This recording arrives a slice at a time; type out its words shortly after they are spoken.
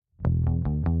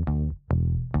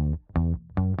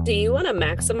Do you want to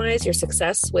maximize your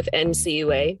success with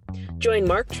NCUA? Join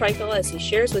Mark Treichel as he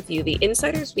shares with you the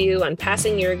insider's view on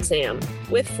passing your exam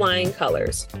with flying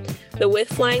colors. The With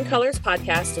Flying Colors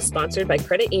podcast is sponsored by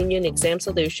Credit Union Exam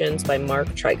Solutions by Mark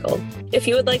Treichel. If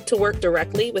you would like to work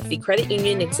directly with the Credit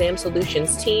Union Exam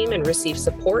Solutions team and receive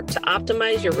support to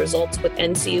optimize your results with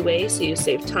NCUA so you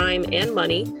save time and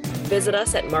money, visit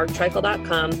us at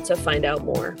marktreichel.com to find out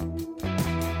more.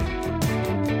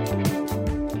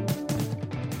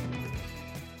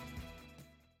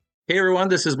 Hey everyone,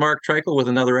 this is Mark Treichel with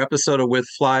another episode of With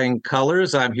Flying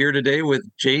Colors. I'm here today with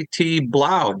JT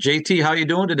Blau. JT, how you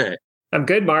doing today? I'm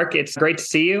good, Mark. It's great to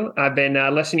see you. I've been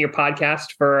listening to your podcast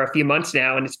for a few months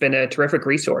now, and it's been a terrific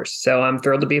resource. So I'm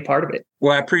thrilled to be a part of it.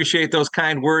 Well, I appreciate those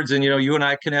kind words. And, you and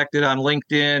I connected on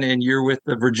LinkedIn, and you're with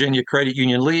the Virginia Credit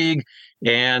Union League.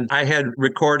 And I had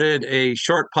recorded a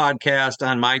short podcast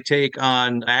on my take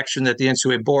on action that the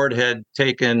NCUA board had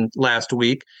taken last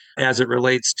week as it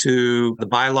relates to the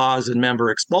bylaws and member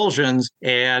expulsions.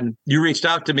 And you reached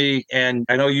out to me, and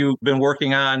I know you've been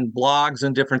working on blogs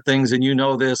and different things, and you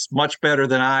know this much better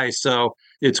than I. So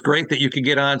it's great that you could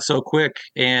get on so quick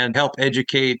and help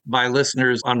educate my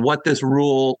listeners on what this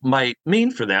rule might mean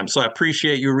for them. So I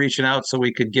appreciate you reaching out so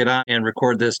we could get on and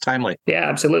record this timely. Yeah,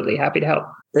 absolutely. Happy to help.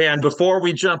 And before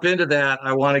we jump into that,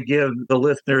 I want to give the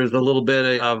listeners a little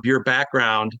bit of your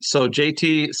background. So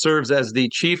JT serves as the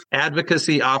Chief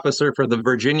Advocacy Officer for the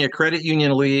Virginia Credit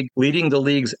Union League, leading the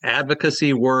league's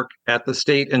advocacy work at the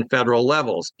state and federal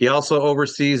levels. He also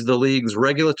oversees the league's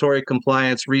regulatory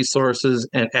compliance resources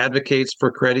and advocates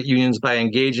for credit unions by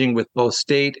engaging with both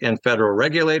state and federal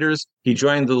regulators. He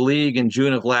joined the league in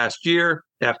June of last year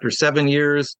after 7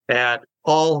 years at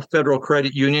All Federal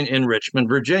Credit Union in Richmond,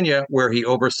 Virginia, where he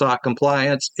oversaw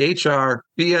compliance, HR,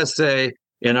 BSA,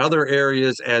 and other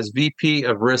areas as VP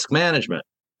of Risk Management.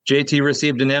 JT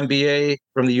received an MBA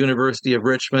from the University of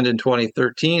Richmond in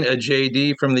 2013, a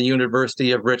JD from the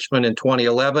University of Richmond in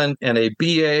 2011, and a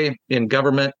BA in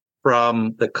government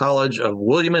from the College of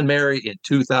William & Mary in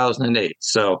 2008.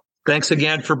 So thanks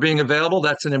again for being available.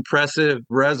 That's an impressive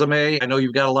resume. I know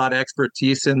you've got a lot of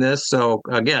expertise in this. So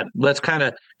again, let's kind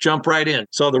of jump right in.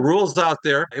 So the rule's out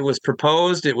there. It was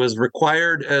proposed. It was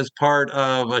required as part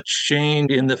of a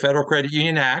change in the Federal Credit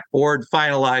Union Act. Board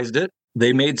finalized it.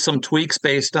 They made some tweaks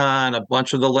based on a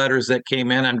bunch of the letters that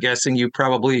came in. I'm guessing you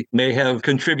probably may have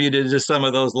contributed to some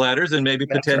of those letters and maybe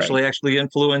potentially actually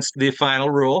influenced the final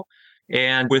rule.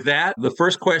 And with that, the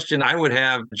first question I would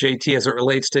have, JT, as it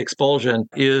relates to expulsion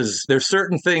is there's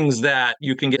certain things that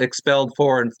you can get expelled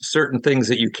for and certain things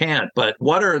that you can't. But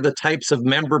what are the types of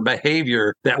member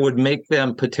behavior that would make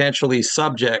them potentially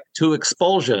subject to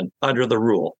expulsion under the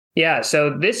rule? Yeah, so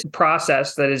this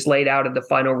process that is laid out in the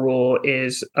final rule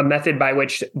is a method by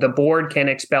which the board can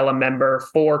expel a member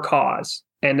for cause.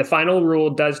 And the final rule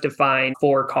does define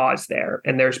for cause there.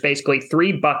 And there's basically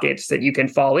three buckets that you can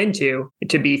fall into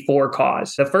to be for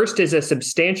cause. The first is a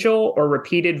substantial or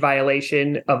repeated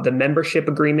violation of the membership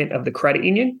agreement of the credit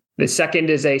union. The second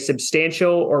is a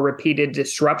substantial or repeated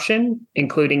disruption,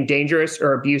 including dangerous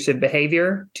or abusive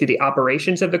behavior to the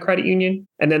operations of the credit union.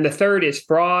 And then the third is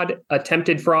fraud,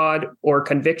 attempted fraud, or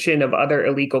conviction of other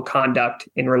illegal conduct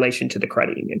in relation to the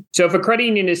credit union. So if a credit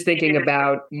union is thinking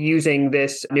about using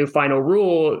this new final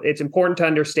rule, it's important to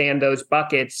understand those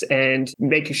buckets and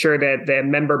making sure that the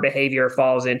member behavior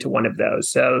falls into one of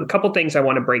those. So a couple things I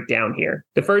want to break down here.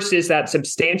 The first is that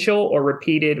substantial or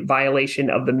repeated violation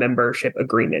of the membership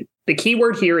agreement. The key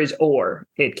word here is or.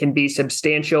 It can be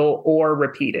substantial or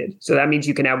repeated. So that means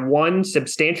you can have one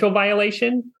substantial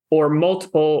violation or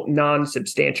multiple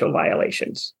non-substantial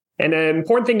violations. And an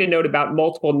important thing to note about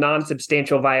multiple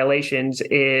non-substantial violations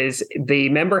is the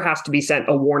member has to be sent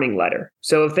a warning letter.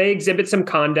 So if they exhibit some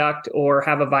conduct or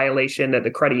have a violation that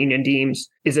the credit union deems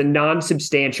is a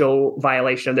non-substantial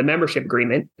violation of the membership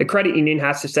agreement, the credit union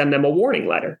has to send them a warning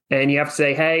letter. And you have to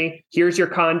say, hey, here's your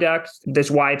conduct. This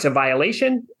is why it's a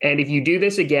violation. And if you do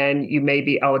this again, you may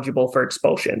be eligible for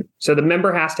expulsion. So the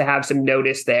member has to have some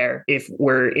notice there if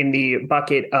we're in the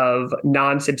bucket of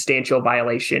non-substantial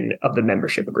violation of the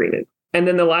membership agreement. And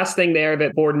then the last thing there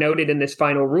that board noted in this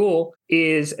final rule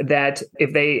is that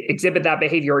if they exhibit that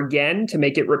behavior again to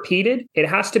make it repeated, it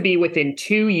has to be within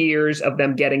 2 years of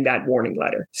them getting that warning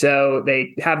letter. So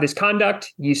they have this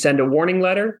conduct, you send a warning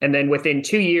letter, and then within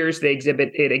 2 years they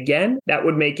exhibit it again. That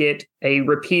would make it a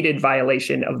repeated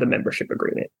violation of the membership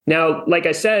agreement. Now, like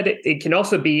I said, it can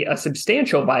also be a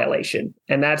substantial violation,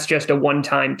 and that's just a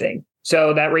one-time thing.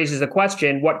 So that raises the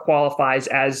question, what qualifies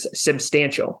as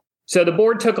substantial? So the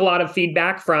board took a lot of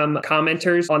feedback from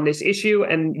commenters on this issue,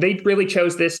 and they really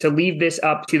chose to leave this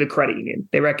up to the credit union.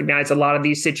 They recognize a lot of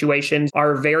these situations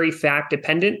are very fact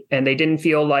dependent, and they didn't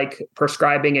feel like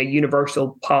prescribing a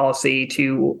universal policy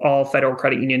to all federal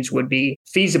credit unions would be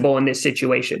feasible in this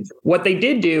situation. What they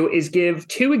did do is give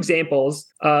two examples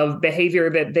of behavior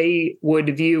that they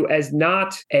would view as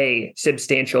not a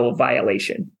substantial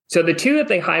violation. So the two that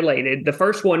they highlighted, the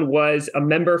first one was a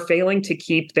member failing to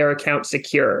keep their account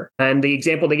secure. And the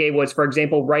example they gave was, for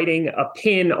example, writing a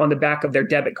PIN on the back of their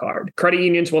debit card. Credit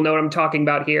unions will know what I'm talking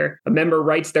about here. A member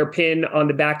writes their PIN on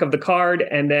the back of the card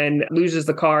and then loses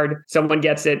the card. Someone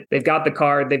gets it. They've got the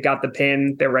card. They've got the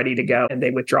PIN. They're ready to go. And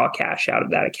they withdraw cash out of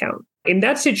that account. In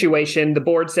that situation, the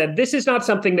board said this is not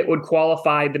something that would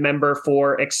qualify the member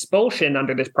for expulsion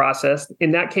under this process.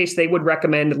 In that case, they would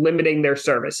recommend limiting their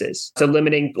services. So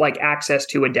limiting like access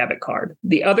to a debit card.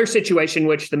 The other situation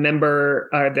which the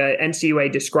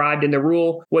NCUA described in the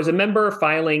rule was a member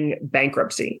filing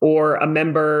bankruptcy or a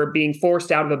member being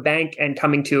forced out of a bank and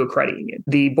coming to a credit union.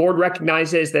 The board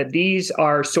recognizes that these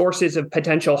are sources of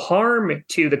potential harm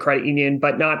to the credit union,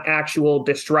 but not actual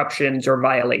disruptions or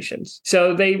violations.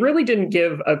 So they really didn't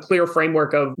give a clear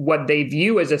framework of what they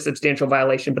view as a substantial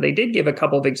violation, but they did give a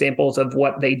couple of examples of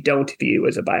what they don't view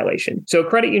as a violation. So a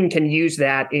credit union can use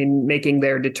that in making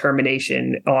their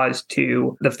determination as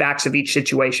to the facts of each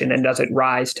situation and does it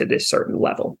rise to this certain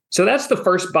level. So that's the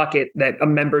first bucket that a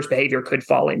member's behavior could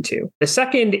fall into. The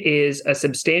second is a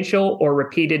substantial or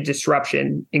repeated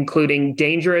disruption, including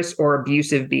dangerous or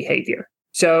abusive behavior.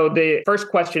 So the first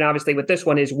question, obviously, with this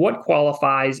one is what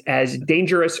qualifies as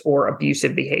dangerous or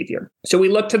abusive behavior? So we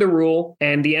look to the rule,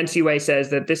 and the NCUA says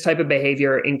that this type of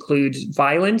behavior includes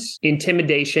violence,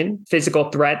 intimidation,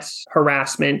 physical threats,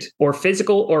 harassment, or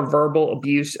physical or verbal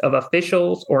abuse of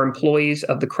officials or employees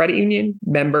of the credit union,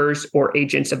 members, or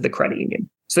agents of the credit union.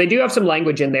 So they do have some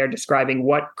language in there describing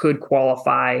what could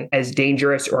qualify as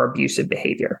dangerous or abusive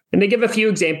behavior. And they give a few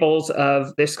examples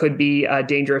of this could be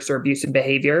dangerous or abusive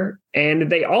behavior. And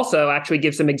they also actually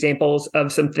give some examples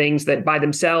of some things that by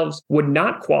themselves would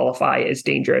not qualify as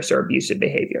dangerous or abusive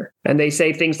behavior. And they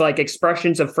say things like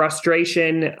expressions of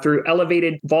frustration through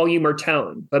elevated volume or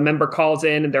tone. A member calls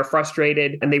in and they're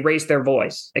frustrated and they raise their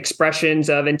voice. Expressions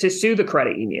of and to sue the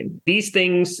credit union. These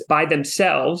things by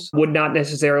themselves would not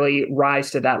necessarily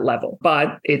rise to that level,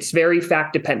 but it's very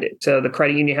fact dependent. So the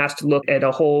credit union has to look at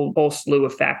a whole slew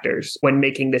of factors when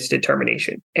making this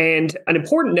determination. And an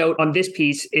important note on this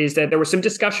piece is that there was some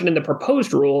discussion in the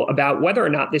proposed rule about whether or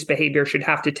not this behavior should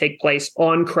have to take place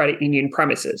on credit union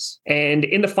premises. And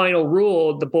in the final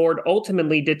rule, the board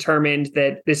ultimately determined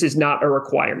that this is not a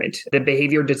requirement. The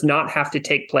behavior does not have to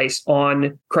take place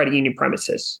on credit union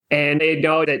premises. And they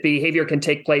know that behavior can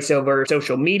take place over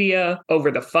social media,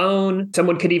 over the phone.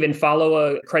 Someone could even follow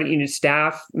a credit union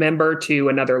staff member to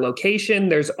another location.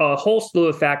 There's a whole slew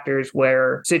of factors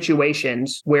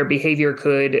situations where behavior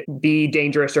could be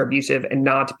dangerous or abusive and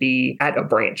not be at a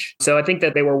branch. So I think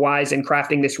that they were wise in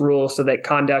crafting this rule so that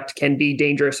conduct can be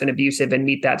dangerous and abusive and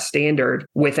meet that standard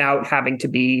without having to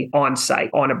be on site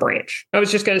on a branch. I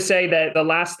was just going to say that the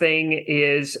last thing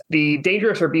is the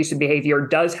dangerous or abusive behavior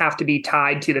does have to be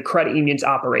tied to the credit union's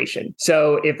operation.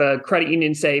 So if a credit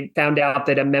union, say, found out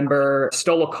that a member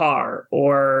stole a car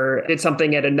or did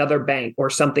something at another bank or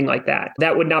something like that,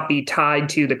 that would not be tied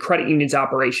to the credit union's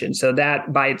operation. So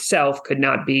that by itself could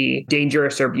not be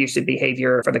dangerous or abusive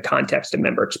behavior for the context of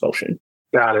member expulsion.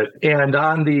 Got it. And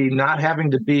on the not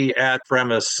having to be at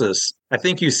premises, I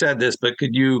think you said this, but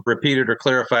could you repeat it or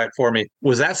clarify it for me?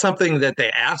 Was that something that they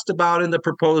asked about in the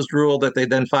proposed rule that they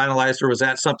then finalized, or was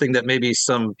that something that maybe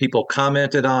some people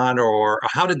commented on, or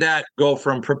how did that go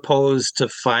from proposed to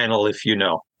final, if you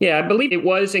know? Yeah, I believe it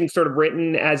was sort of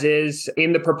written as is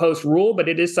in the proposed rule, but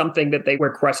it is something that they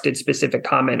requested specific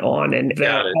comment on. And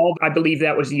I believe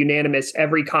that was unanimous.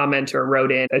 Every commenter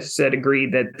wrote in and said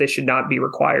agreed that this should not be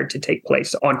required to take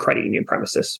place on credit union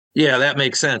premises. Yeah, that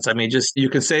makes sense. I mean, just you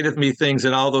can say to me things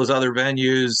in all those other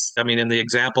venues. I mean, in the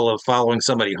example of following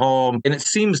somebody home. And it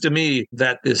seems to me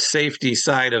that this safety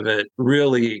side of it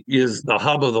really is the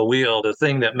hub of the wheel, the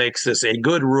thing that makes this a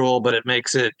good rule, but it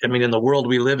makes it, I mean, in the world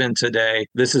we live in today,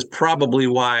 this is probably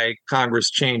why Congress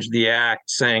changed the act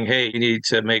saying, hey, you need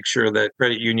to make sure that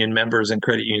credit union members and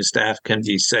credit union staff can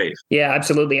be safe. Yeah,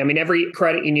 absolutely. I mean, every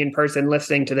credit union person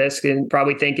listening to this can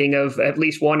probably thinking of at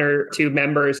least one or two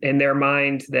members in their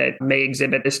mind that may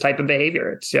exhibit this type of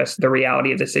behavior. It's just the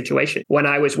reality of the situation. When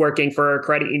I was working for a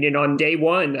credit union on day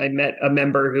one, I met a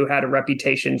member who had a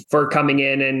reputation for coming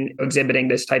in and exhibiting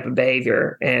this type of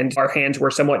behavior. And our hands were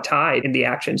somewhat tied in the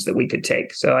actions that we could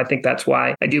take. So I think that's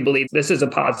why I do believe this is a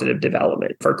positive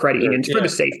development for credit unions for the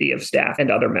safety of staff and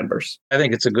other members. I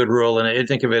think it's a good rule. And I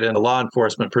think of it in a law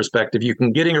enforcement perspective.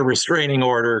 Getting a restraining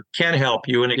order can help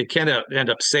you, and it can end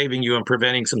up saving you and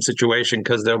preventing some situation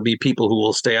because there'll be people who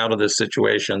will stay out of these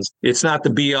situations. It's not the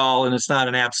be all and it's not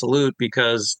an absolute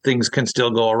because things can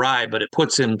still go awry, but it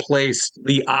puts in place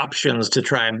the options to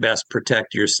try and best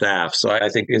protect your staff. So I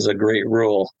think is a great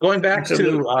rule. Going back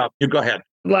to, you go ahead.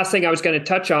 Last thing I was going to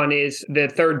touch on is the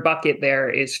third bucket there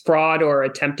is fraud or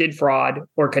attempted fraud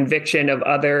or conviction of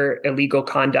other illegal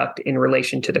conduct in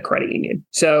relation to the credit union.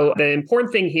 So the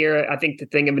important thing here, I think the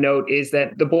thing of note is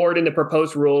that the board in the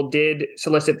proposed rule did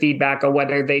solicit feedback on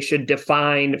whether they should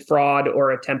define fraud or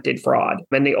attempted fraud.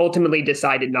 And they ultimately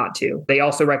decided not to. They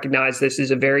also recognize this is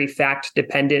a very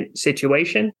fact-dependent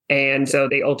situation. And so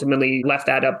they ultimately left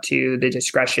that up to the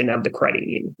discretion of the credit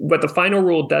union. What the final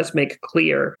rule does make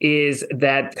clear is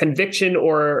that conviction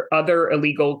or other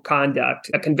illegal conduct,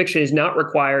 a conviction is not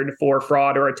required for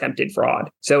fraud or attempted fraud.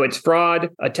 So it's fraud,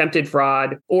 attempted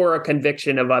fraud, or a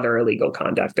conviction of other illegal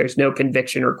conduct. There's no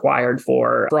conviction required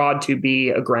for fraud to be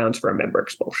a grounds for a member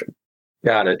expulsion.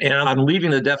 Got it. And I'm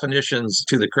leaving the definitions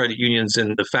to the credit unions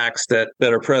and the facts that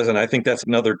are present. I think that's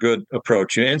another good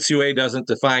approach. NCUA doesn't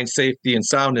define safety and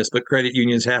soundness, but credit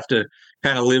unions have to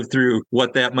kind of live through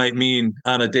what that might mean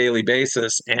on a daily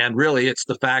basis. And really, it's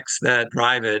the facts that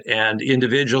drive it. And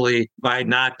individually, by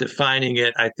not defining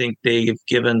it, I think they've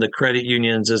given the credit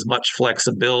unions as much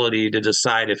flexibility to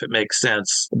decide if it makes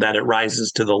sense that it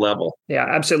rises to the level. Yeah,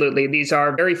 absolutely. These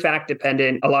are very fact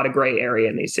dependent, a lot of gray area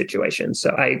in these situations.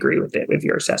 So I agree with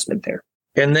your assessment there.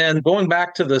 And then going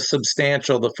back to the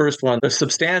substantial, the first one, the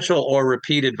substantial or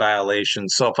repeated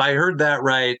violations. So if I heard that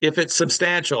right, if it's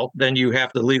substantial, then you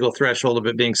have the legal threshold of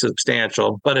it being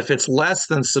substantial. But if it's less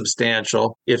than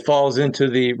substantial, it falls into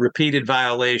the repeated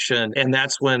violation. And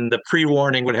that's when the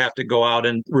pre-warning would have to go out,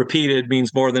 and repeated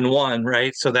means more than one,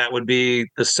 right? So that would be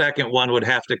the second one would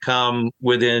have to come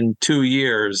within 2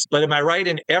 years. But am I right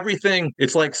in everything?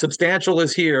 It's like substantial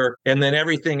is here, and then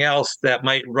everything else that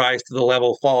might rise to the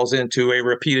level falls into a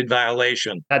repeated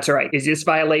violation. That's right. Is this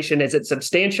violation, is it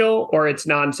substantial or it's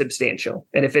non-substantial?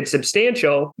 And if it's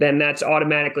substantial, then that's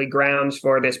automatically grounds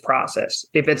for this process.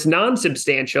 If it's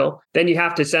non-substantial, then you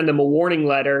have to send them a warning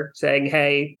letter saying,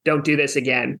 hey, don't do this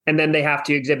again. And then they have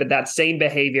to exhibit that same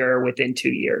behavior within 2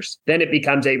 years. Then it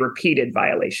becomes a repeated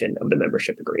violation of the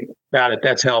membership agreement. Got it.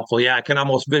 That's helpful. Yeah, I can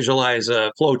almost visualize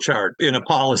a flow chart in a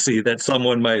policy that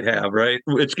someone might have, right?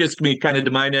 Which gets me kind of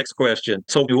to my next question.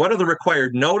 So what are the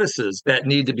required notices that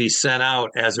need to be sent out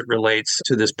as it relates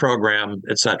to this program,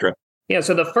 et cetera? Yeah,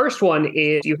 so the first one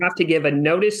is you have to give a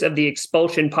notice of the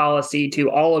expulsion policy to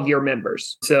all of your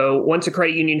members. So once a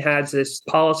credit union has this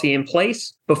policy in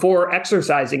place, before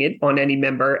exercising it on any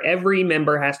member, every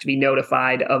member has to be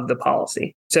notified of the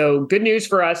policy. So good news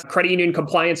for us, credit union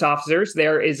compliance officers,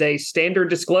 there is a standard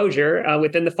disclosure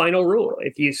within the final rule.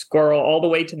 If you scroll all the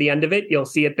way to the end of it, you'll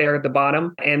see it there at the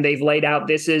bottom. And they've laid out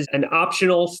this is an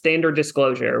optional standard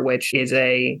disclosure, which is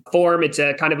a form. It's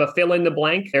a kind of a fill in the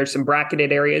blank. There's some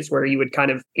bracketed areas where you would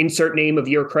kind of insert name of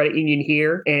your credit union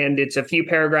here. And it's a few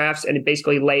paragraphs, and it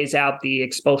basically lays out the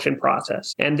expulsion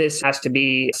process. And this has to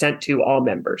be sent to all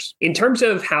members. In terms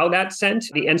of how that's sent,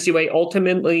 the NCUA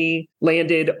ultimately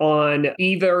landed on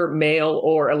either mail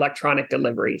or electronic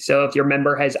delivery. So if your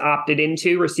member has opted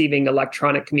into receiving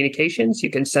electronic communications, you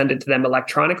can send it to them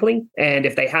electronically. And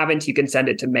if they haven't, you can send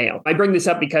it to mail. I bring this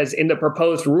up because in the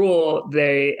proposed rule,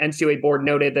 the NCUA board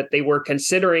noted that they were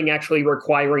considering actually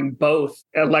requiring both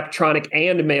electronic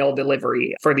and mail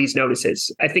delivery for these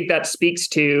notices. I think that speaks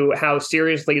to how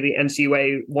seriously the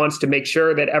NCUA wants to make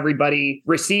sure that everybody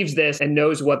receives this and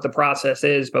knows what the process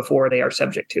is before they are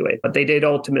subject to it. But they did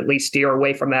ultimately steer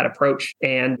away from that approach,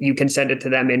 and you can send it to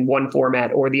them in one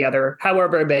format or the other,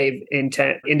 however they've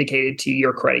indicated to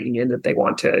your credit union that they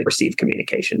want to receive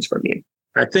communications from you.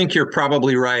 I think you're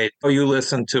probably right. You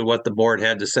listened to what the board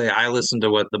had to say. I listened to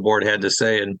what the board had to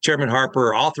say. And Chairman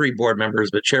Harper, all three board members,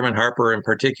 but Chairman Harper in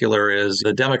particular, is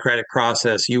the democratic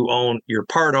process. You're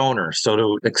part owner. So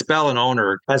to expel an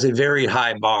owner has a very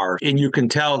high bar. And you can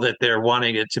tell that they're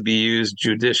wanting it to be used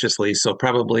judiciously. So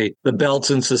probably the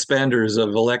belts and suspenders of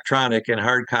electronic and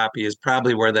hard copy is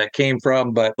probably where that came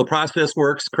from. But the process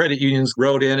works. Credit unions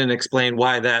wrote in and explained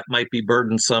why that might be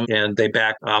burdensome, and they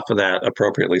backed off of that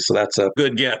appropriately. So that's a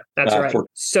good get. That's right.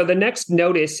 So the next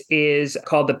notice is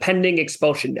called the pending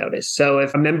expulsion notice. So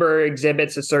if a member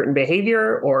exhibits a certain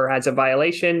behavior or has a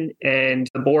violation and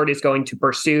the board is going to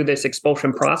pursue this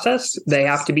expulsion process, they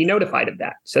have to be notified of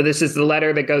that. So this is the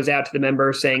letter that goes out to the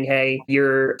member saying, hey,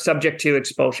 you're subject to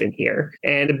expulsion here.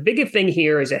 And the biggest thing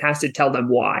here is it has to tell them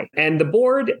why. And the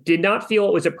board did not feel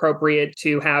it was appropriate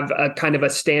to have a kind of a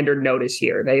standard notice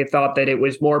here. They thought that it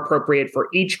was more appropriate for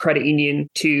each credit union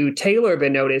to tailor the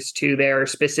notice to their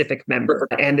specific member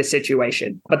and the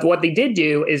situation. But what they did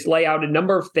do is lay out a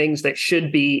number of things that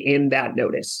should be in that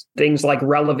notice. Things like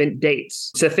relevant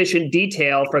dates, sufficient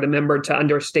detail for the member to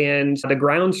understand the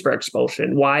grounds for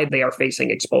expulsion, why they are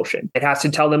facing expulsion. It has to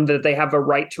tell them that they have a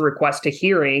right to request a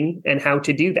hearing and how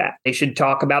to do that. They should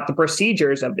talk about the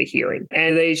procedures of the hearing.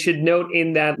 And they should note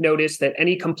in that notice that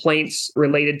any complaints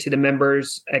related to the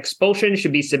member's expulsion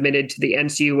should be submitted to the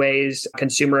NCUA's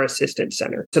Consumer Assistance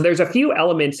Center. So there's a few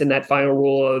elements in that final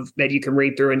rule that you can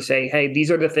read through and say, hey,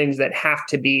 these are the things that have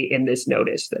to be in this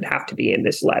notice, that have to be in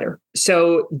this letter.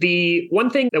 So the one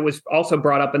thing that was also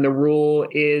brought up in the rule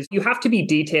is you have to be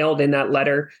detailed in that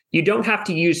letter. You don't have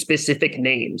to use specific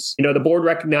names. The board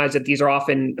recognized that these are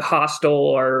often hostile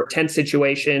or tense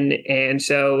situation. And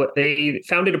so they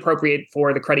found it appropriate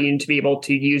for the credit union to be able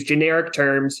to use generic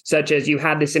terms such as you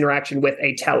had this interaction with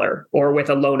a teller or with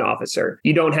a loan officer.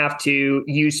 You don't have to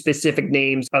use specific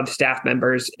names of staff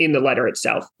members in the letter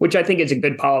itself, which I think is a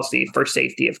good policy for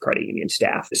safety of credit union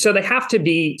staff. So they have to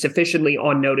be sufficiently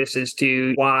on notice as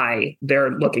to why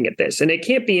they're looking at this. And it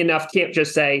can't be enough, can't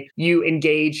just say you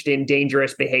engaged in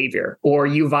dangerous behavior or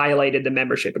you violated the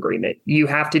membership agreement. You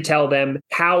have to tell them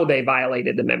how they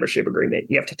violated the membership agreement.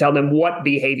 You have to tell them what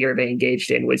behavior they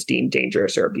engaged in was deemed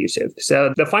dangerous or abusive.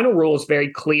 So the final rule is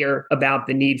very clear about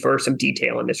the need for some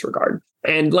detail in this regard.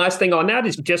 And last thing on that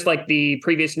is just like the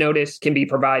previous notice can be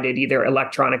provided either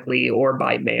electronically or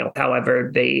by mail. However,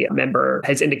 the member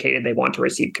has indicated they want to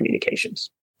receive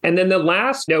communications. And then the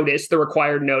last notice, the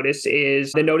required notice,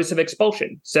 is the notice of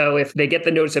expulsion. So if they get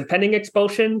the notice of pending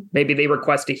expulsion, maybe they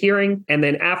request a hearing, and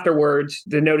then afterwards,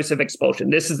 the notice of expulsion.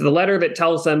 This is the letter that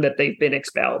tells them that they've been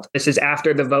expelled. This is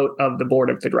after the vote of the board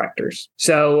of the directors.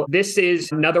 So this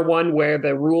is another one where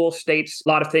the rule states a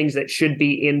lot of things that should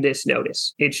be in this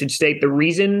notice. It should state the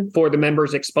reason for the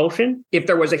member's expulsion. If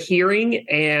there was a hearing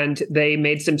and they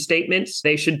made some statements,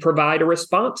 they should provide a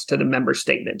response to the member's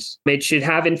statements. It should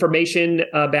have information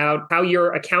about how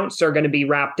your accounts are going to be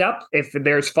wrapped up. If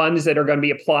there's funds that are going to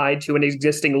be applied to an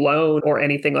existing loan or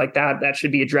anything like that, that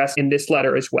should be addressed in this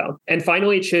letter as well. And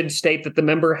finally, it should state that the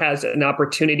member has an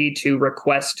opportunity to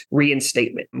request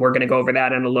reinstatement. We're going to go over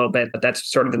that in a little bit, but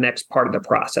that's sort of the next part of the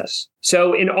process.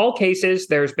 So in all cases,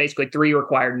 there's basically 3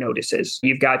 required notices.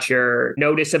 You've got your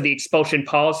notice of the expulsion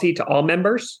policy to all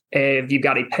members. If you've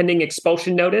got a pending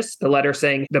expulsion notice, the letter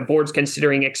saying the board's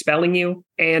considering expelling you,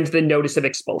 and the notice of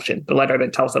expulsion, the letter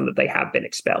that tells them that they have been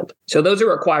expelled. So those are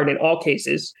required in all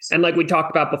cases. And like we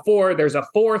talked about before, there's a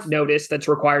 4th notice that's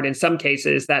required in some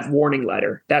cases, that warning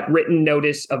letter, that written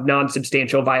notice of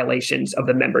non-substantial violations of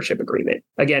the membership agreement.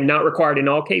 Again, not required in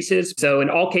all cases. So in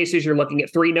all cases, you're looking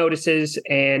at 3 notices,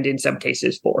 and in some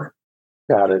cases 4.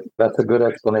 Got it. That's a good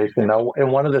explanation. Now,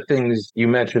 and one of the things you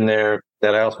mentioned there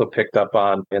that I also picked up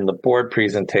on in the board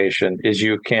presentation is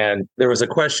there was a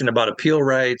question about appeal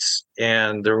rights,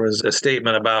 and there was a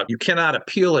statement about you cannot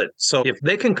appeal it. So if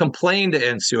they can complain to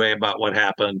NCUA about what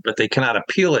happened, but they cannot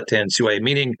appeal it to NCUA,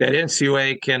 meaning that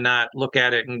NCUA cannot look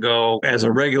at it and go, as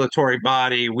a regulatory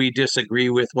body, we disagree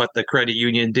with what the credit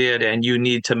union did, and you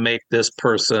need to make this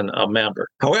person a member.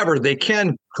 However, they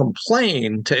can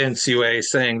complain to NCUA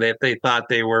saying that they thought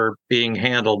they were being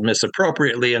handled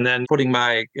misappropriately, and then putting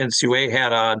my NCUA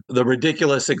hat on, the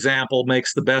ridiculous example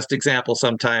makes the best example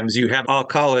sometimes. You have, I'll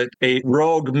call it a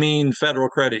rogue, mean federal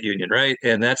credit union, right?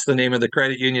 And that's the name of the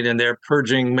credit union, and they're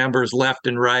purging members left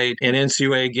and right, and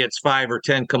NCUA gets 5 or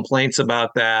 10 complaints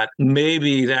about that.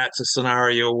 Maybe that's a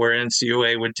scenario where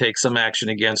NCUA would take some action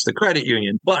against the credit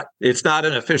union, but it's not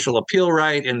an official appeal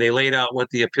right, and they laid out what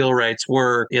the appeal rights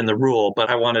were in the rule, but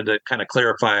I wanted to kind of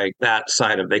clarify that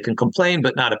side of it. They can complain,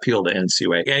 but not appeal to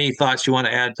NCUA. Any thoughts you want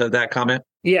to add to that comment?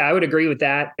 Yeah, I would agree with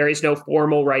that. There is no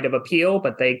formal right of appeal,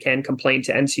 but they can complain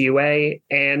to NCUA.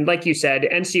 And like you said,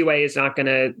 NCUA is not going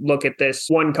to look at this.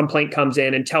 One complaint comes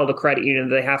in and tell the credit union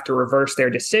that they have to reverse their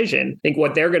decision. I think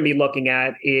what they're going to be looking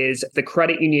at is the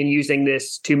credit union using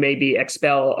this to maybe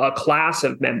expel a class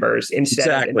of members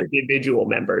instead of individual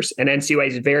members. And NCUA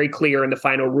is very clear in the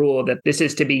final rule that this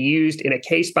is to be used in a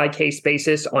case-by-case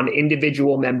basis on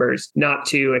individual members, not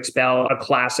to expel a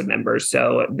class of members.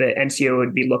 So the NCUA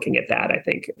would be looking at that, I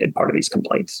think, in part of these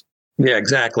complaints. Yeah,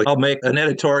 exactly. I'll make an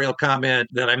editorial comment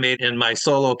that I made in my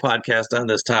solo podcast on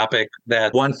this topic.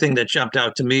 That one thing that jumped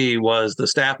out to me was the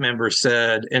staff member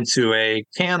said NCUA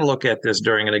can look at this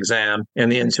during an exam.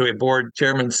 And the NCUA board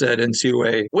chairman said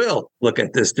NCUA will look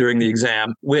at this during the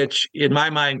exam, which in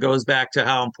my mind goes back to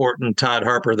how important Todd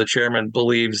Harper, the chairman,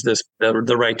 believes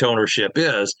the right to ownership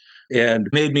is. And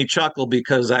made me chuckle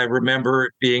because I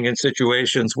remember being in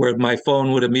situations where my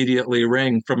phone would immediately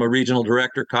ring from a regional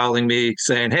director calling me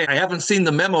saying, hey, I haven't seen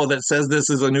the memo that says this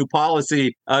is a new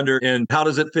policy and how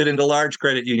does it fit into large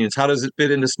credit unions? How does it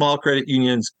fit into small credit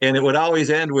unions? And it would always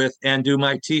end with, and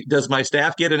does my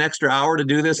staff get an extra hour to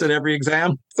do this at every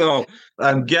exam? So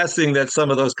I'm guessing that some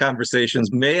of those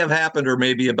conversations may have happened or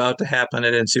may be about to happen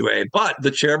at NCUA. But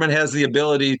the chairman has the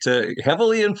ability to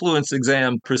heavily influence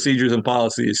exam procedures and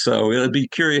policies. So it'll be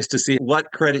curious to see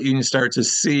what credit unions start to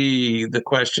see the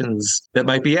questions that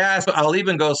might be asked. I'll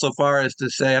even go so far as to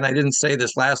say, and I didn't say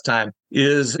this last time,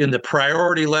 is in the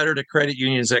priority letter to credit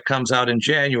unions that comes out in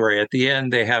January. At the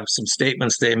end, they have some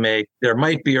statements they make. There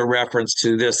might be a reference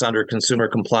to this under consumer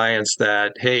compliance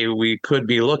that, hey, we could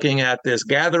be looking at this,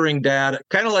 gathering data,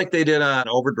 kind of like they did on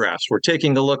overdrafts. We're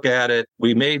taking a look at it.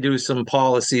 We may do some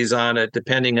policies on it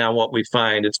depending on what we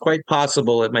find. It's quite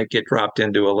possible it might get dropped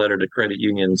into a letter to credit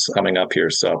unions coming up here.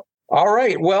 So, all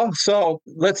right. Well, so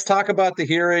let's talk about the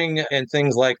hearing and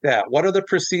things like that. What are the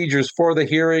procedures for the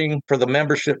hearing, for the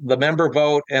membership, the member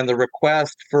vote, and the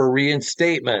request for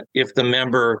reinstatement if the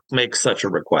member makes such a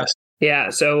request?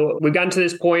 Yeah, so we've gotten to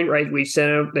this point, right? We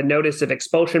sent out the notice of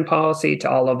expulsion policy to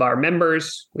all of our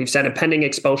members. We've sent a pending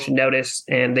expulsion notice,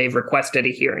 and they've requested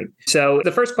a hearing. So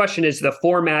the first question is the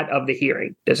format of the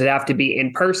hearing. Does it have to be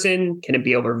in person? Can it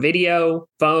be over video,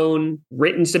 phone,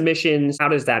 written submissions? How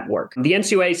does that work? The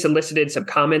NCUA solicited some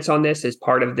comments on this as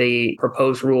part of the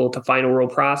proposed rule to final rule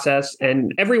process,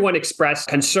 and everyone expressed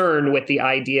concern with the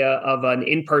idea of an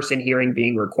in-person hearing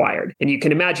being required. And you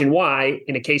can imagine why,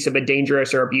 in a case of a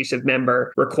dangerous or abusive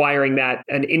member, requiring that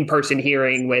an in-person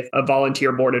hearing with a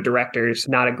volunteer board of directors,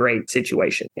 not a great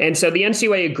situation. And so the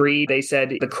NCUA agreed. They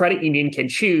said the credit union can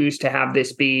choose to have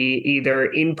this be either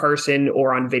in person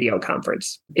or on video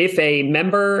conference. If a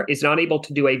member is not able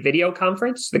to do a video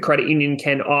conference, the credit union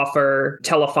can offer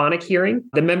telephonic hearing.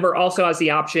 The member also has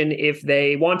the option, if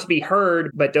they want to be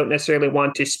heard but don't necessarily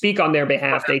want to speak on their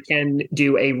behalf, they can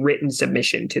do a written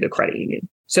submission to the credit union.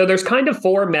 So there's kind of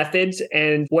four methods,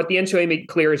 and what the NCUA made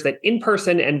clear is that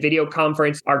in-person and video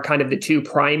conference are kind of the two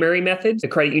primary methods. The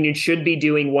credit union should be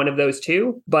doing one of those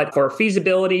two, but for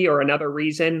feasibility or another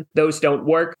reason, those don't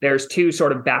work. There's two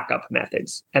sort of backup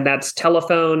methods, and that's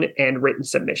telephone and written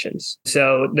submissions.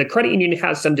 So the credit union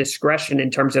has some discretion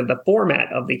in terms of the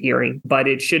format of the hearing, but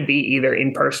it should be either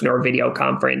in-person or video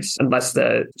conference unless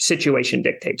the situation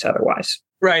dictates otherwise.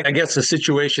 Right. I guess the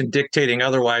situation dictating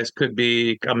otherwise could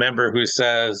be a member who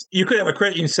says, you could have a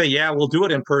credit union say, yeah, we'll do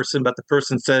it in person, but the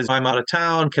person says, I'm out of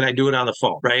town. Can I do it on the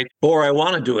phone? Right. Or I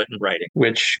want to do it in writing,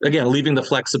 which again, leaving the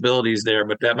flexibilities there,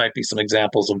 but that might be some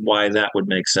examples of why that would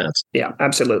make sense. Yeah,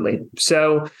 absolutely.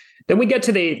 So then we get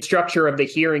to the structure of the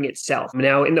hearing itself.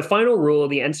 Now, in the final rule,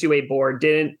 the NCUA board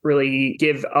didn't really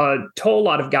give a whole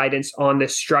lot of guidance on the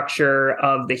structure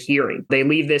of the hearing. They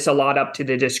leave this a lot up to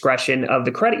the discretion of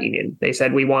the credit union. They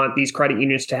said, we want these credit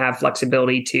unions to have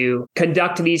flexibility to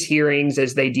conduct these hearings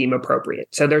as they deem appropriate.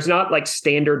 So there's not like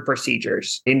standard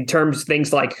procedures in terms of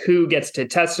things like who gets to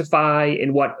testify,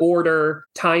 in what order,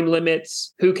 time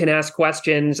limits, who can ask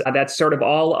questions. That's sort of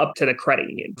all up to the credit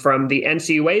union. From the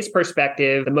NCUA's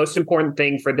perspective, the most important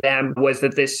thing for them was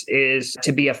that this is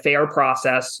to be a fair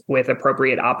process with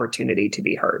appropriate opportunity to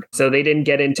be heard. So they didn't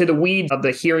get into the weeds of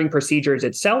the hearing procedures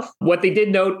itself. What they did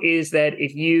note is that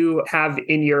if you have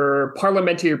in your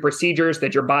parliamentary procedures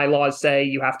that your bylaws say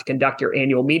you have to conduct your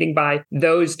annual meeting by,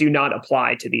 those do not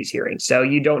apply to these hearings. So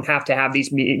you don't have to have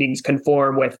these meetings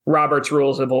conform with Robert's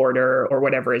Rules of Order or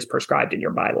whatever is prescribed in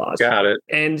your bylaws. Got it.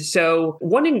 And so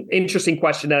one interesting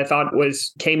question that I thought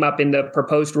came up in the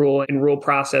proposed rule and rule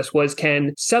process was,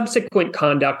 can subsequent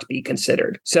conduct be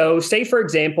considered? So say, for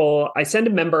example, I send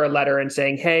a member a letter and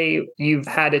saying, hey, you've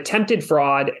had attempted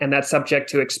fraud and that's subject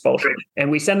to expulsion. And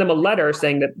we send them a letter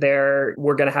saying that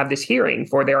we're going to have this hearing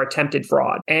for their attempted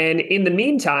fraud. And in the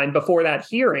meantime, before that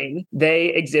hearing, they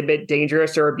exhibit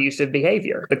dangerous or abusive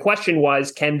behavior. The question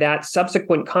was, can that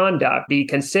subsequent conduct be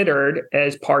considered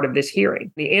as part of this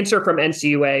hearing? The answer from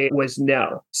NCUA was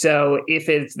no. So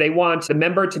if they want the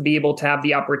member to be able to have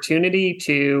the opportunity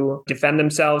to to defend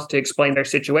themselves, to explain their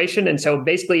situation. And so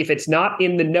basically, if it's not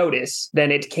in the notice,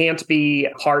 then it can't be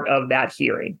part of that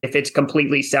hearing if it's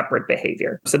completely separate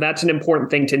behavior. So that's an important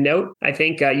thing to note. I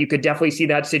think you could definitely see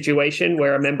that situation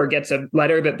where a member gets a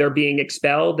letter that they're being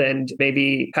expelled and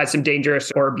maybe has some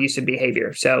dangerous or abusive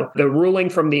behavior. So the ruling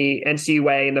from the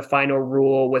NCUA in the final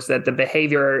rule was that the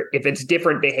behavior, if it's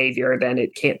different behavior, then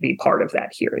it can't be part of that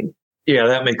hearing. Yeah,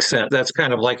 that makes sense. That's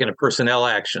kind of like in a personnel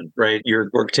action, right?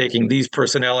 We're taking these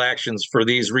personnel actions for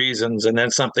these reasons, and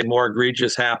then something more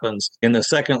egregious happens. In the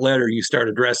second letter, you start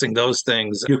addressing those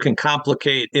things. You can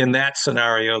complicate in that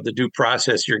scenario the due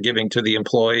process you're giving to the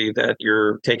employee that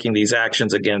you're taking these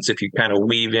actions against if you kind of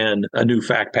weave in a new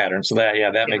fact pattern. So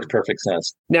that makes perfect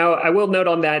sense. Now, I will note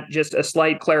on that just a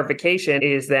slight clarification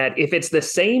is that if it's the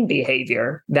same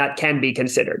behavior, that can be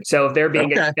considered. So if they're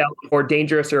being expelled for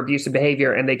dangerous or abusive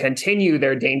behavior and they continue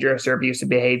their dangerous or abusive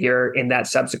behavior in that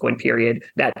subsequent period,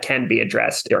 that can be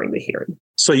addressed during the hearing.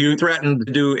 So you threatened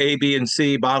to do A, B, and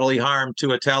C bodily harm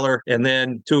to a teller, and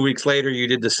then 2 weeks later, you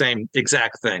did the same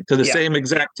exact thing to the same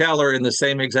exact teller in the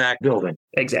same exact building.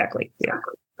 Exactly. Yeah.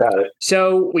 Got it.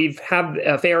 So we've had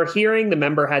a fair hearing. The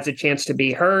member has a chance to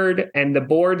be heard, and the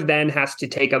board then has to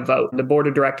take a vote. The board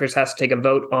of directors has to take a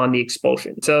vote on the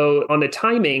expulsion. So on the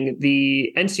timing,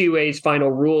 the NCUA's final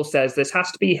rule says this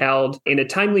has to be held in a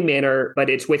timely manner,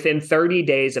 but it's within 30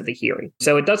 days of the hearing.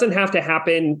 So it doesn't have to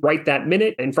happen right that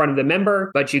minute in front of the member,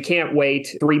 but you can't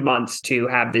wait 3 months to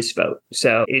have this vote.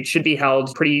 So it should be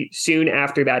held pretty soon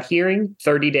after that hearing.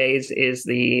 30 days is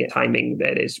the timing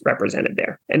that is represented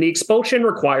there. And the expulsion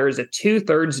requires a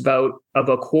 2/3 vote of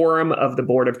a quorum of the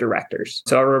board of directors.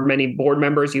 So however many board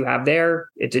members you have there,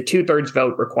 it's a 2/3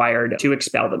 vote required to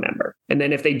expel the member. And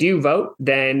then if they do vote,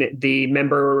 then the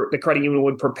credit union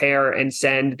would prepare and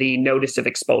send the notice of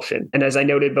expulsion. And as I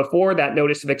noted before, that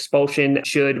notice of expulsion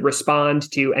should respond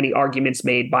to any arguments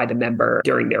made by the member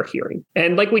during their hearing.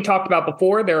 And like we talked about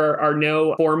before, there are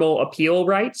no formal appeal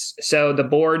rights. So the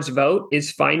board's vote is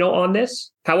final on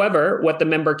this. However, what the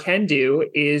member can do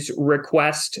is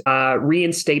request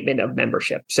reinstatement of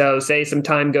membership. So say some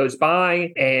time goes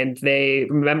by and the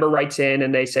member writes in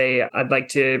and they say, I'd like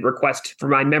to request for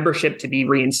my membership to be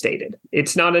reinstated.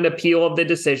 It's not an appeal of the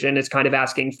decision. It's kind of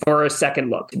asking for a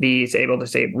second look to be able to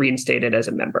say reinstated as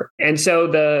a member. And so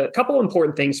the couple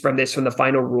important things from the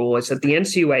final rule is that the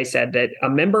NCUA said that a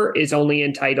member is only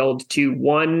entitled to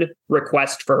one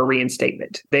request for a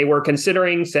reinstatement. They were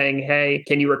considering saying, hey,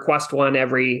 can you request one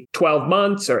every 12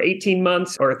 months or 18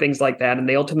 months or things like that? And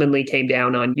they ultimately came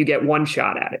down on you get one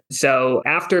shot at it. So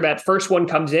after that first one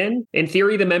comes in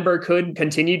theory, the member could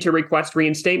continue to request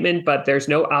reinstatement, but there's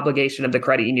no obligation of the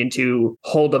credit union to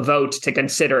hold a vote to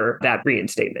consider that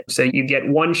reinstatement. So you get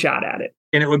one shot at it.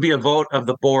 And it would be a vote of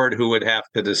the board who would have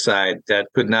to decide. That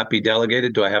could not be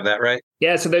delegated. Do I have that right?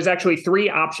 Yeah, so there's actually 3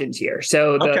 options here.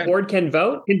 So the board can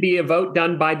vote. It can be a vote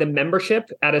done by the membership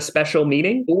at a special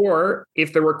meeting, or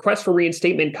if the request for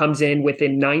reinstatement comes in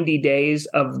within 90 days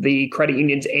of the credit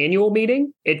union's annual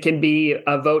meeting, it can be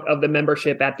a vote of the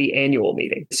membership at the annual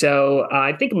meeting. So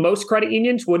I think most credit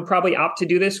unions would probably opt to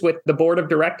do this with the board of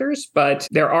directors, but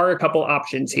there are a couple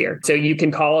options here. So you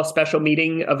can call a special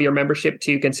meeting of your membership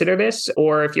to consider this,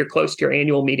 or if you're close to your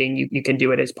annual meeting, you can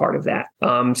do it as part of that.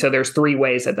 So there's 3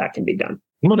 ways that can be done.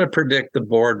 I'm going to predict the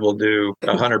board will do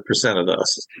 100% of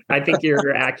those. I think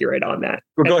you're accurate on that.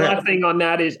 Well, and the last thing on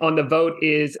that is on the vote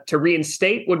is to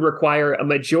reinstate would require a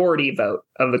majority vote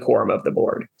of the quorum of the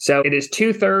board. So it is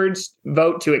 2/3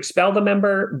 vote to expel the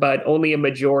member, but only a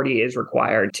majority is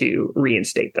required to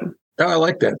reinstate them. Oh, I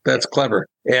like that. That's clever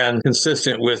and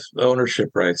consistent with ownership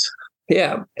rights.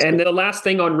 Yeah. And the last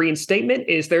thing on reinstatement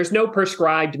is there's no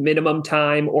prescribed minimum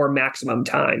time or maximum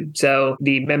time. So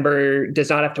the member does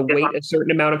not have to wait a certain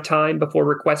amount of time before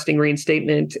requesting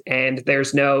reinstatement, and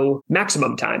there's no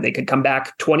maximum time. They could come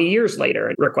back 20 years later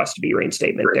and request to be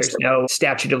reinstatement. There's no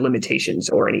statute of limitations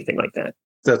or anything like that.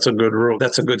 That's a good rule.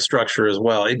 That's a good structure as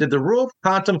well. Did the rule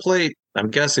contemplate, I'm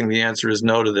guessing the answer is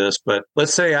no to this, but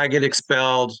let's say I get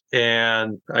expelled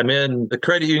and I'm in the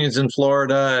credit unions in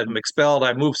Florida, I'm expelled,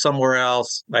 I move somewhere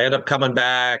else, I end up coming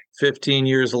back 15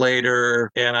 years later,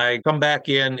 and I come back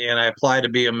in and I apply to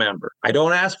be a member. I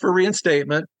don't ask for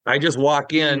reinstatement. I just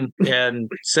walk in and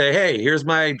say, hey, here's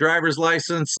my driver's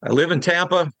license. I live in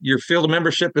Tampa. Your field of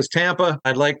membership is Tampa.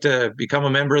 I'd like to become a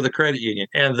member of the credit union.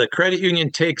 And the credit union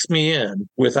takes me in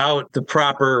without the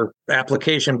proper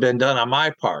application been done on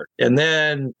my part. And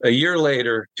then a year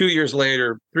later, 2 years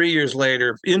later, 3 years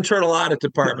later, internal audit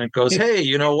department goes, hey,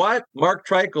 you know what? Mark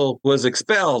Treichel was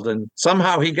expelled and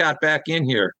somehow he got back in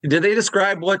here. Did they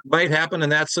describe what might happen in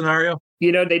that scenario?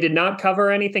 They did not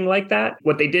cover anything like that.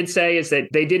 What they did say is that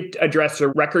they did address the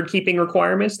record-keeping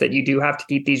requirements, that you do have to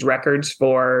keep these records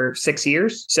for 6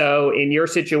 years. So in your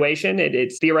situation,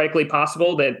 it's theoretically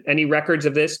possible that any records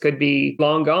of this could be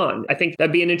long gone. I think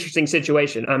that'd be an interesting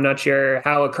situation. I'm not sure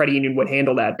how a credit union would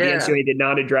handle that. The NCUA did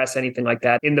not address anything like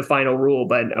that in the final rule,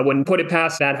 but I wouldn't put it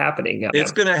past that happening.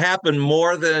 It's going to happen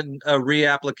more than a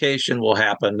reapplication will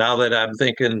happen. Now that I'm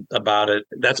thinking about it,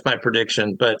 that's my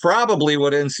prediction. But probably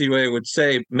what NCUA would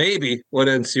say, maybe what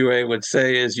NCUA would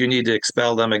say is you need to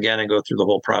expel them again and go through the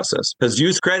whole process. Because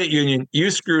you credit union, you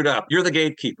screwed up. You're the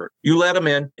gatekeeper. You let them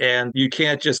in and you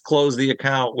can't just close the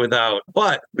account without.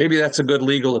 But maybe that's a good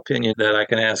legal opinion that I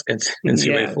can ask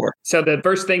NCUA for. So the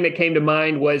first thing that came to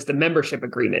mind was the membership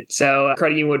agreement. So a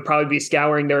credit union would probably be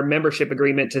scouring their membership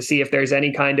agreement to see if there's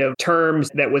any kind of terms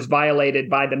that was violated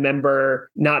by the member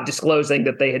not disclosing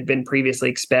that they had been previously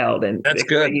expelled. And that's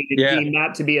good. You deem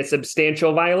that to be a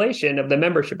substantial violation of the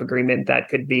membership agreement, that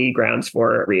could be grounds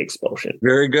for re-expulsion.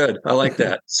 Very good. I like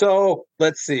that. So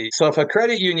let's see. So if a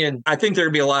credit union, I think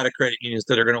there'd be a lot of credit unions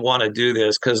that are going to want to do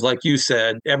this because like you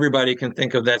said, everybody can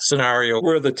think of that scenario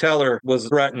where the teller was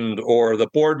threatened or the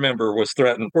board member was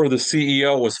threatened or the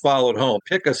CEO was followed home.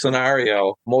 Pick a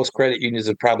scenario. Most credit unions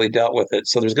have probably dealt with it.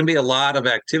 So there's going to be a lot of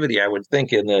activity, I would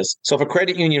think, in this. So if a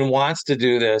credit union wants to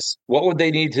do this, what would they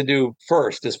need to do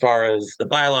first as far as the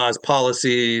bylaws,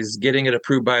 policies, getting it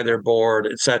approved by their board,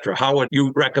 et cetera? How would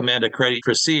you recommend a credit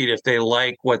proceed if they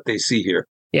like what they see here?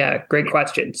 Yeah, great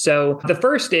question. So the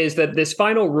first is that this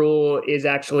final rule is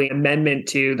actually an amendment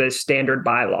to the standard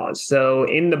bylaws. So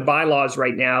in the bylaws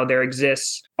right now, there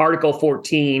exists Article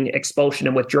 14, expulsion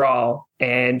and withdrawal,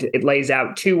 and it lays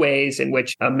out two ways in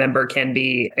which a member can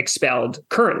be expelled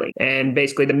currently. And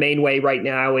basically the main way right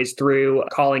now is through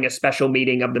calling a special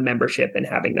meeting of the membership and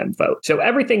having them vote. So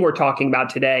everything we're talking about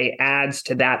today adds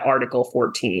to that Article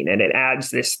 14, and it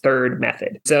adds this third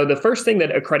method. So the first thing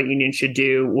that a credit union should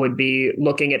do would be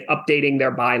looking at updating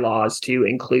their bylaws to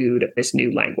include this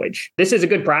new language. This is a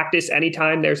good practice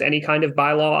anytime there's any kind of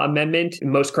bylaw amendment.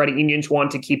 Most credit unions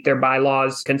want to keep their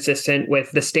bylaws consistent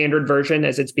with the standard version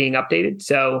as it's being updated.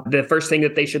 So the first thing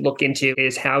that they should look into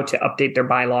is how to update their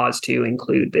bylaws to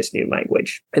include this new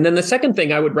language. And then the second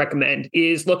thing I would recommend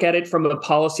is look at it from a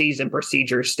policies and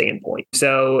procedures standpoint.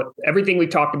 So everything we've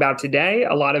talked about today,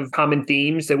 a lot of common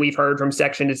themes that we've heard from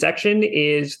section to section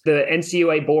is the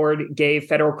NCUA board gave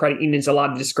federal credit unions a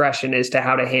lot of discretion as to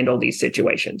how to handle these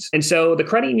situations. And so the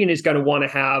credit union is going to want to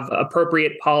have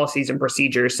appropriate policies and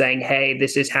procedures saying, hey,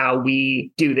 this is how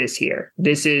we do this here.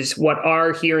 This is what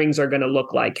our hearings are going to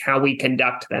look like, how we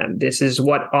conduct them. This is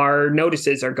what our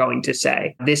notices are going to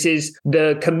say. This is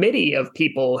the committee of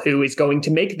people who is going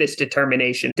to make this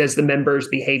determination. Does the member's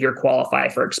behavior qualify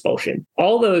for expulsion?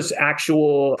 All those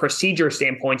actual procedure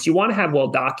standpoints you want to have well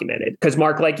documented. Because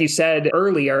Mark, like you said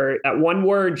earlier, that one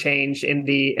word change in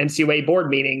the NCUA board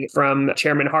meeting from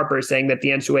Chairman Harper saying that the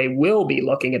NCUA will be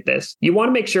looking at this. You want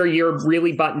to make sure you're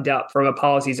really buttoned up from a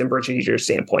policies and procedures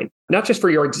standpoint, not just for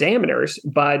your examiners,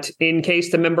 but in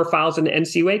case the member files an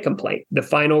NCUA complaint. The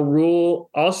final rule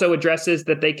also addresses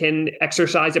that they can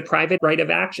exercise a private right of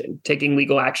action, taking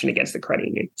legal action against the credit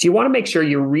union. So you want to make sure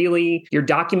your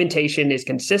documentation is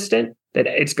consistent, that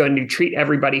it's going to treat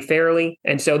everybody fairly.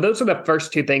 And so those are the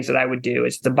first two things that I would do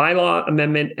is the bylaw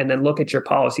amendment and then look at your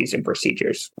policies and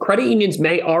procedures. Credit unions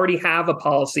may already have a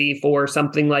policy for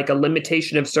something like a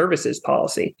limitation of services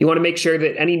policy. You want to make sure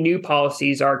that any new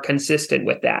policies are consistent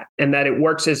with that and that it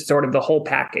works as sort of the whole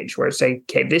package where it's like,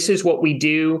 okay, this is what we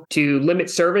do to limit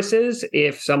services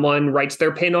if someone writes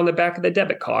their PIN on the back of the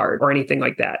debit card or anything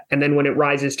like that. And then when it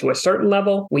rises to a certain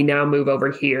level, we now move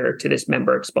over here to this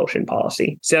member expulsion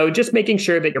policy. So just making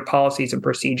sure that your policies and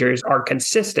procedures are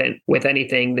consistent with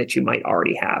anything that you might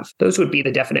already have. Those would be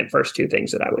the definite first two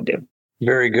things that I would do.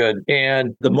 Very good.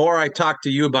 And the more I talk to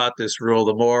you about this rule,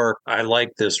 the more I like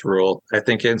this rule. I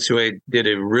think NCUA did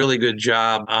a really good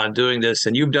job on doing this,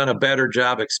 and you've done a better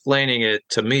job explaining it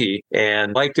to me.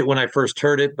 And liked it when I first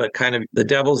heard it, but kind of the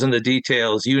devil's in the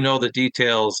details. You know the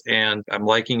details, and I'm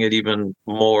liking it even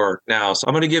more now. So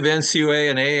I'm going to give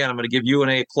NCUA an A, and I'm going to give you an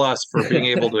A+ for being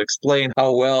able to explain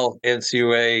how well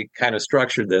NCUA kind of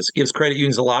structured this. It gives credit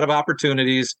unions a lot of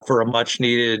opportunities for a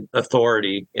much-needed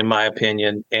authority, in my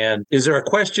opinion. And is there a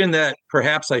question that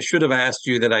perhaps I should have asked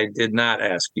you that I did not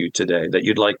ask you today that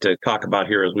you'd like to talk about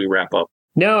here as we wrap up?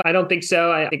 No, I don't think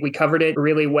so. I think we covered it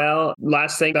really well.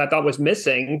 Last thing that I thought was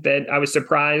missing that I was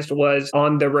surprised was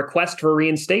on the request for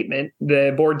reinstatement,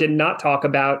 the board did not talk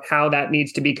about how that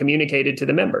needs to be communicated to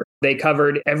the member. They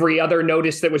covered every other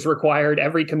notice that was required,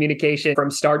 every communication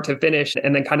from start to finish,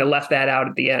 and then kind of left that out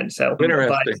at the end. So, but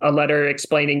a letter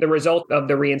explaining the result of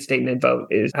the reinstatement vote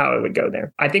is how it would go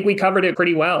there. I think we covered it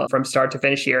pretty well from start to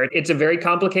finish here. It's a very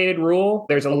complicated rule.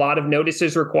 There's a lot of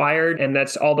notices required, and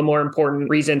that's all the more important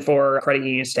reason for credit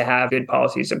unions to have good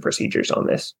policies and procedures on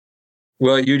this.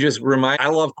 Well, I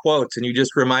love quotes, and you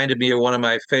just reminded me of one of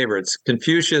my favorites.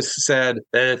 Confucius said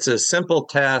that it's a simple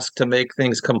task to make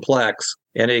things complex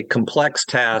and a complex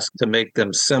task to make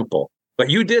them simple. But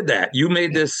you did that. You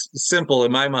made this simple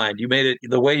in my mind. You made it,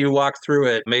 the way you walked through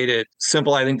it, made it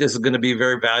simple. I think this is going to be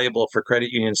very valuable for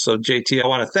credit unions. So JT, I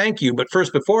want to thank you. But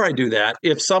first, before I do that,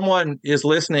 if someone is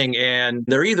listening and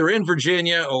they're either in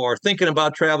Virginia or thinking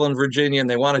about traveling Virginia and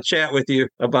they want to chat with you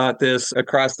about this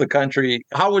across the country,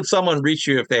 how would someone reach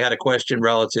you if they had a question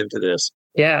relative to this?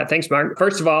 Yeah, thanks, Mark.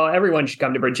 First of all, everyone should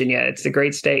come to Virginia. It's a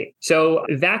great state. So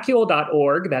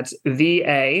vacul.org, that's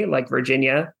VA, like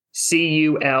Virginia,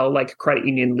 CUL, like Credit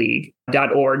Union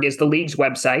League.org is the league's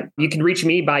website. You can reach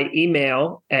me by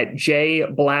email at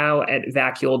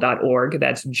jblau@vacul.org.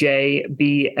 That's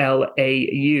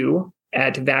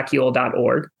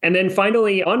JBLAU@vacul.org. And then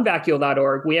finally, on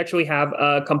vacul.org, we actually have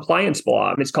a compliance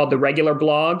blog. It's called the Regular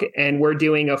Blog, and we're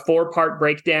doing a 4-part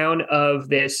breakdown of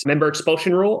this member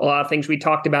expulsion rule, a lot of things we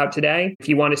talked about today. If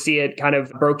you want to see it kind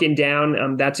of broken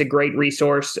down, that's a great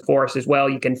resource for us as well.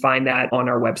 You can find that on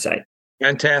our website.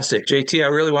 Fantastic. JT, I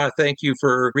really want to thank you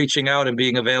for reaching out and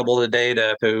being available today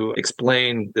to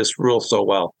explain this rule so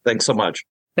well. Thanks so much.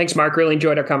 Thanks, Mark. Really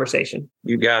enjoyed our conversation.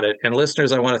 You got it. And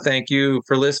listeners, I want to thank you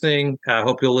for listening. I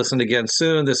hope you'll listen again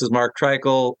soon. This is Mark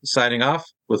Treichel signing off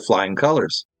with Flying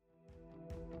Colors.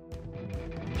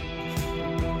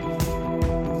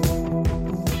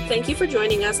 Thank you for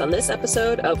joining us on this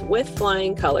episode of With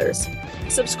Flying Colors.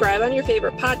 Subscribe on your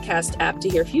favorite podcast app to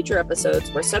hear future episodes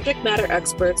where subject matter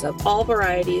experts of all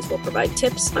varieties will provide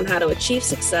tips on how to achieve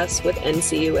success with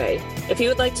NCUA. If you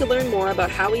would like to learn more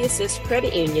about how we assist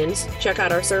credit unions, check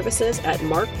out our services at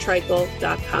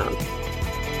marktreichel.com.